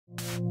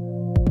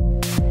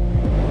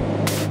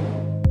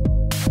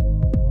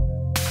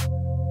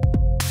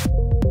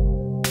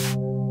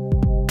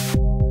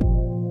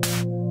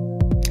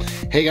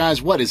Hey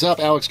guys, what is up?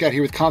 Alex Scott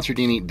here with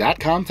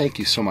Consordini.com. Thank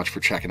you so much for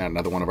checking out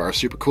another one of our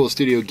super cool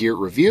studio gear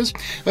reviews.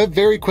 A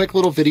very quick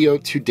little video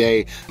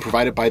today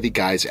provided by the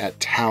guys at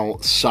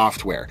TAL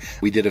Software.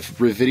 We did a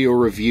video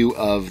review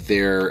of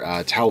their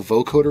TAL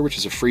vocoder, which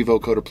is a free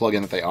vocoder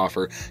plugin that they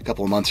offer a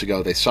couple of months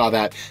ago. They saw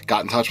that,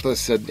 got in touch with us,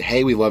 said,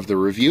 hey, we love the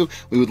review.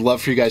 We would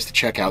love for you guys to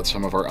check out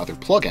some of our other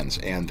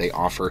plugins. And they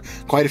offer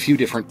quite a few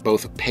different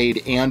both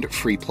paid and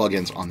free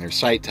plugins on their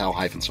site,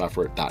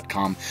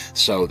 tal-software.com.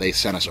 So they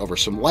sent us over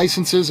some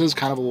licenses as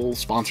kind of a little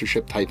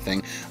sponsorship type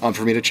thing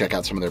for me to check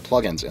out some of their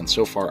plugins. And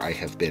so far I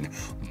have been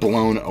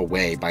blown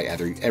away by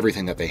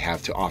everything that they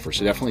have to offer.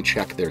 So definitely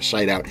check their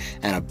site out,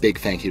 and a big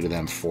thank you to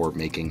them for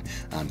making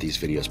these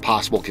videos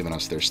possible, giving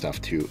us their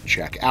stuff to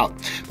check out.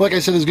 But like I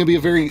said, there's going to be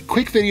a very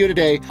quick video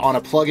today on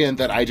a plugin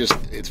that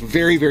it's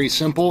very, very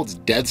simple. It's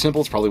dead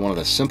simple. It's probably one of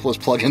the simplest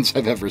plugins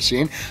I've ever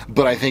seen,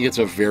 but I think it's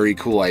a very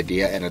cool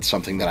idea, and it's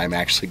something that I'm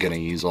actually going to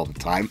use all the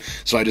time.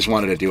 So I just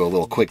wanted to do a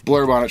little quick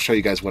blurb on it, show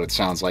you guys what it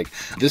sounds like.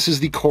 This is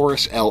the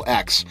Chorus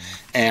LX,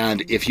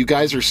 and if you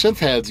guys are synth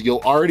heads, you'll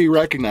already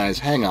recognize,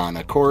 hang on,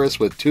 a chorus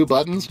with two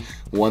buttons,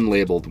 one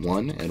labeled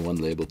 1 and one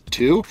labeled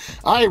 2.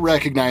 I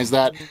recognize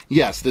that.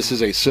 Yes, this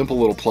is a simple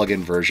little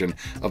plug-in version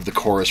of the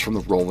chorus from the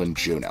Roland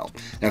Juno.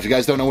 Now, if you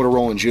guys don't know what a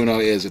Roland Juno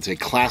is, it's a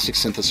classic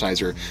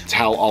synthesizer.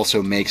 TAL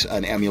also makes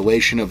an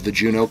emulation of the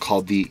Juno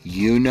called the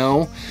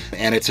Uno,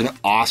 and it's an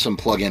awesome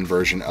plug-in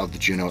version of the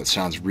Juno. It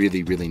sounds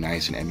really, really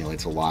nice and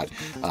emulates a lot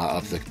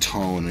of the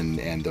tone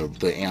and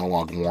the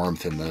analog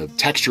warmth and the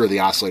texture of the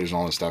oscillators and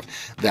all this stuff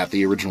that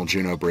the original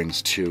Juno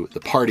brings to the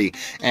party.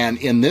 And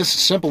in this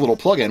simple little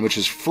plugin, which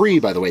is free,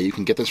 by the way, you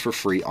can get this for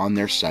free on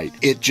their site,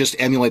 it just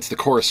emulates the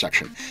chorus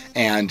section.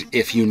 And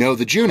if you know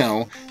the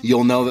Juno,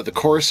 you'll know that the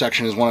chorus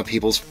section is one of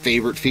people's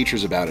favorite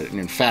features about it. And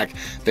in fact,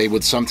 they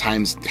would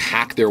sometimes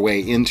hack their way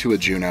into a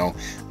Juno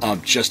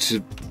just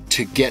to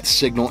get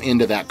signal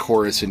into that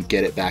chorus and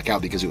get it back out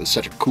because it was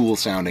such a cool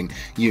sounding,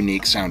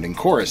 unique sounding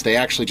chorus. They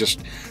actually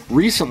just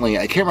recently,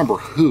 I can't remember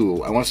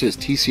who, I want to say it's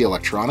TC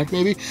Electronic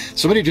maybe,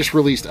 somebody just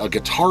released a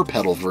guitar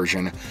pedal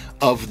version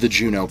of the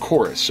Juno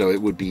chorus. So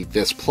it would be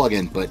this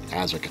plugin, but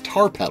as a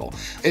guitar pedal.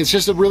 It's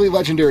just a really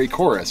legendary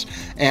chorus.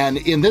 And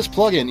in this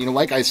plugin, you know,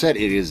 like I said,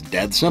 it is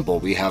dead simple.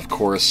 We have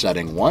chorus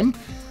setting 1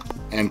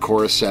 and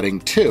chorus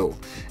setting 2,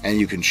 and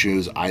you can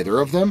choose either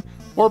of them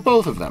or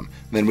both of them.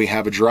 Then we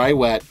have a dry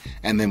wet,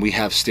 and then we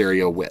have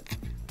stereo width.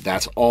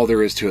 That's all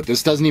there is to it.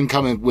 This doesn't even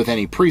come in with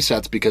any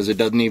presets because it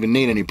doesn't even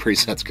need any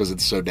presets because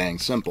it's so dang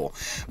simple.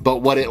 But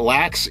what it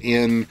lacks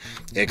in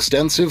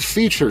extensive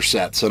feature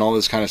sets and all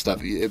this kind of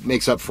stuff, it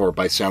makes up for it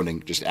by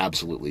sounding just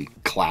absolutely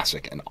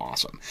classic and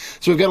awesome.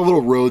 So we've got a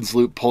little Rhodes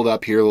loop pulled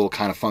up here, a little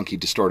kind of funky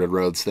distorted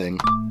Rhodes thing.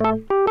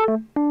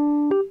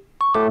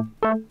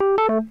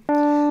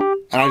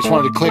 And I just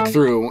wanted to click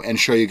through and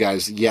show you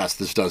guys, yes,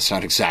 this does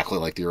sound exactly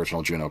like the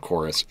original Juno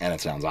chorus, and it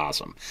sounds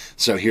awesome.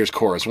 So here's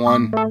chorus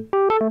 1.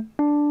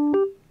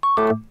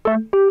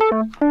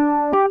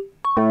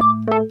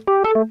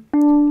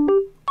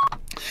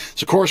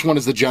 So chorus 1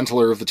 is the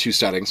gentler of the two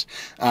settings,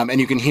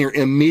 and you can hear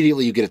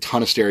immediately you get a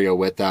ton of stereo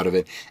width out of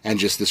it, and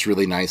just this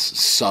really nice,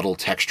 subtle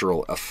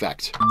textural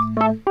effect.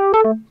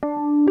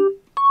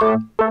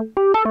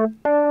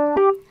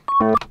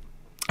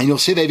 And you'll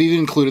see they've even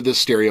included this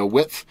stereo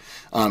width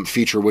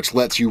feature, which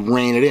lets you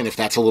rein it in if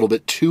that's a little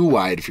bit too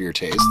wide for your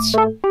tastes.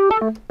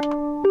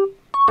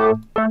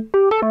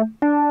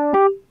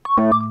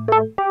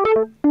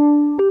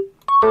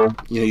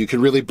 You know, you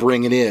can really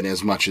bring it in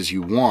as much as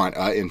you want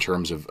in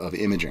terms of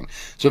imaging.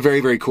 So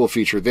very, very cool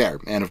feature there.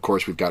 And of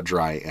course, we've got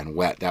dry and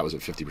wet. That was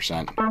at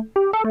 50%.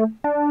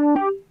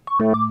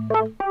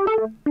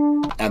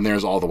 And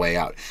there's all the way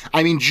out.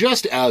 I mean,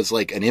 just as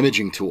like an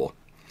imaging tool,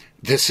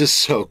 this is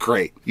so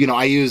great. You know,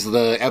 I use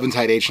the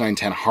Eventide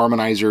H910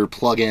 harmonizer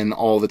plugin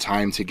all the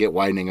time to get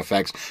widening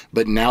effects,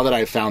 but now that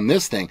I've found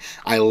this thing,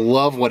 I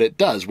love what it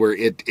does, where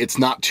it's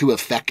not too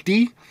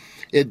effecty.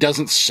 It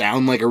doesn't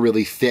sound like a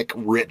really thick,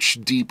 rich,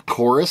 deep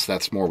chorus.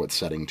 That's more what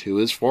setting 2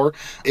 is for.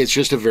 It's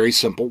just a very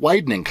simple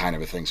widening kind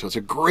of a thing. So it's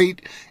a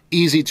great,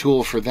 easy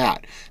tool for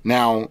that.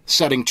 Now,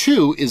 setting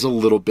 2 is a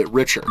little bit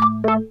richer.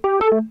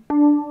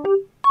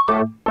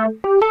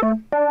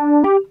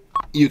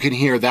 You can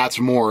hear that's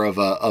more of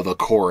a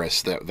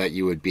chorus that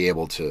you would be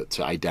able to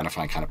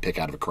identify and kind of pick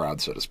out of a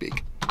crowd, so to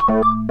speak.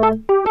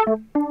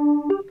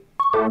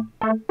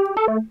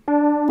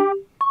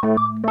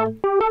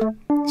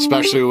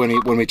 Especially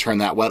when we turn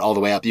that wet all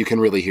the way up, you can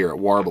really hear it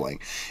warbling.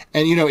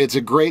 And you know, it's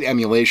a great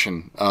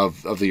emulation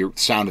of the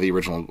sound of the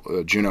original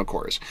Juno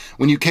chorus.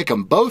 When you kick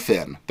them both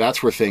in,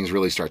 that's where things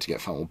really start to get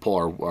fun. We'll pull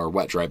our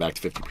wet dry back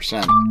to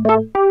 50%.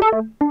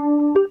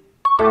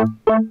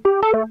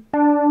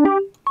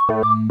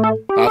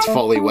 That's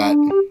fully wet.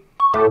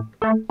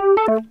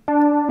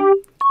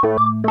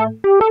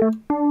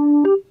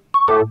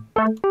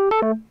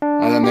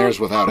 And then there's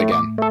without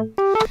again.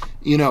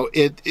 You know,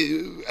 it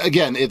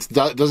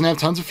doesn't have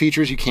tons of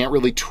features. You can't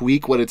really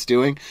tweak what it's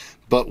doing,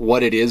 but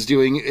what it is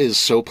doing is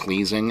so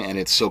pleasing, and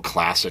it's so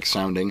classic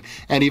sounding,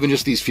 and even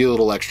just these few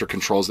little extra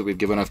controls that we've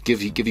given enough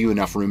give you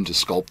enough room to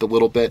sculpt a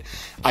little bit.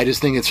 I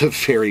just think it's a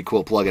very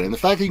cool plugin, and the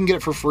fact that you can get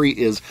it for free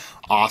is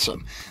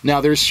awesome. Now,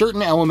 there's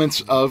certain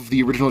elements of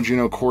the original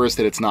Juno chorus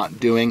that it's not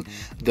doing.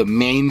 The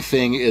main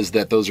thing is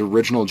that those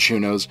original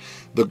Junos,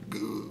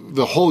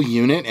 the whole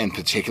unit, and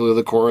particularly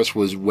the chorus,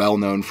 was well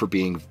known for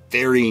being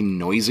very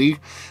noisy,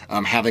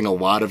 having a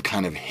lot of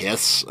kind of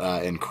hiss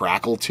and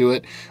crackle to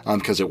it,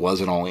 because it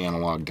was an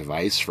all-analog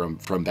device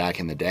from back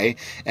in the day.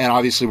 And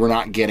obviously we're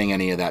not getting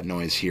any of that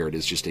noise here. It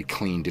is just a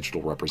clean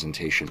digital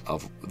representation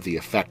of the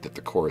effect that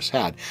the chorus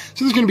had.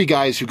 So there's going to be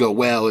guys who go,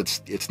 well,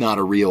 it's not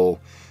a real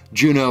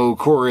Juno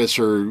chorus,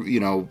 or, you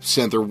know,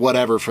 synth, or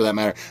whatever for that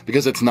matter,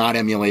 because it's not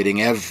emulating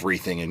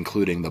everything,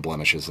 including the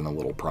blemishes and the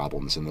little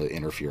problems and the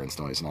interference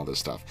noise and all this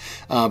stuff.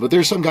 But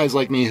there's some guys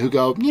like me who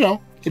go, you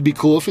know, it'd be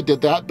cool if it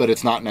did that, but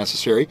it's not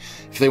necessary.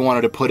 If they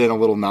wanted to put in a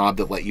little knob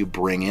that let you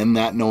bring in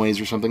that noise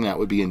or something, that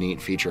would be a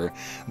neat feature.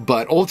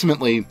 But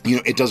ultimately, you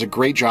know, it does a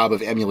great job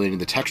of emulating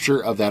the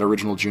texture of that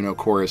original Juno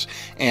chorus,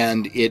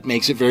 and it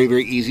makes it very,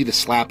 very easy to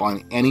slap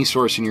on any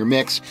source in your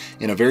mix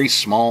in a very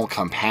small,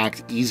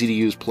 compact,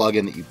 easy-to-use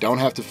plugin that you don't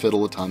have to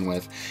fiddle a ton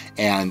with.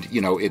 And,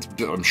 you know, it's,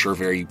 I'm sure,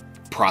 very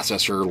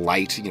processor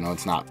light. You know,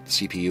 it's not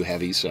CPU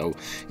heavy, so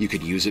you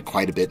could use it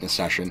quite a bit in a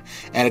session.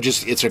 And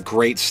it's a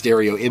great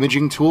stereo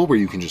imaging tool where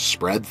you can just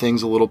spread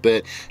things a little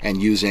bit,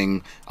 and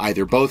using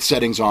either both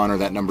settings on or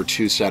that number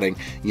 2 setting,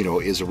 you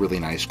know, is a really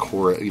nice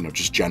chorus, you know,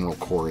 just general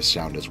chorus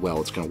sound as well.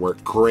 It's going to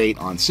work great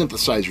on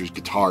synthesizers,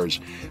 guitars,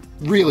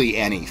 really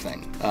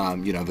anything.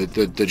 You know,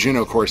 the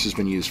Juno chorus has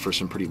been used for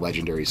some pretty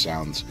legendary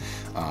sounds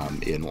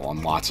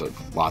on lots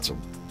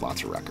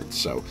of records.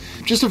 So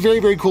just a very,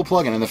 very cool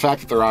plugin, and the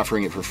fact that they're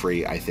offering it for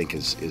free, I think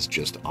is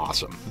just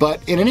awesome.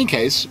 But in any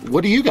case,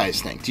 what do you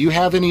guys think? Do you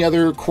have any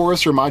other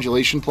chorus or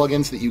modulation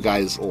plugins that you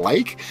guys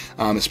like,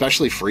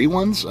 especially free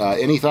ones?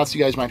 Any thoughts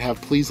you guys might have,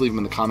 please leave them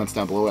in the comments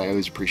down below. I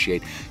always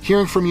appreciate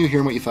hearing from you,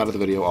 hearing what you thought of the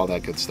video, all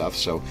that good stuff.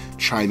 So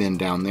chime in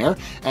down there.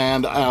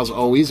 And as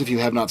always, if you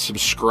have not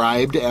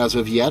subscribed as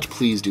of yet,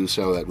 please do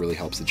so. That really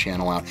helps the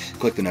channel out.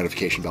 Click the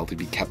notification bell to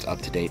be kept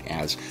up to date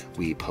as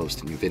we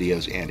post new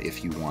videos. And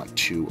if you want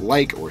to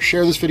like or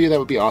share this video, that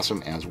would be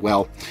awesome as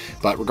well.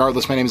 But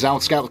regardless, my name is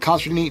Alex Scott with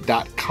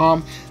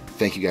Consordini.com.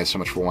 Thank you guys so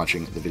much for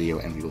watching the video,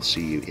 and we will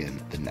see you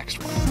in the next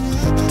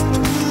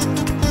one.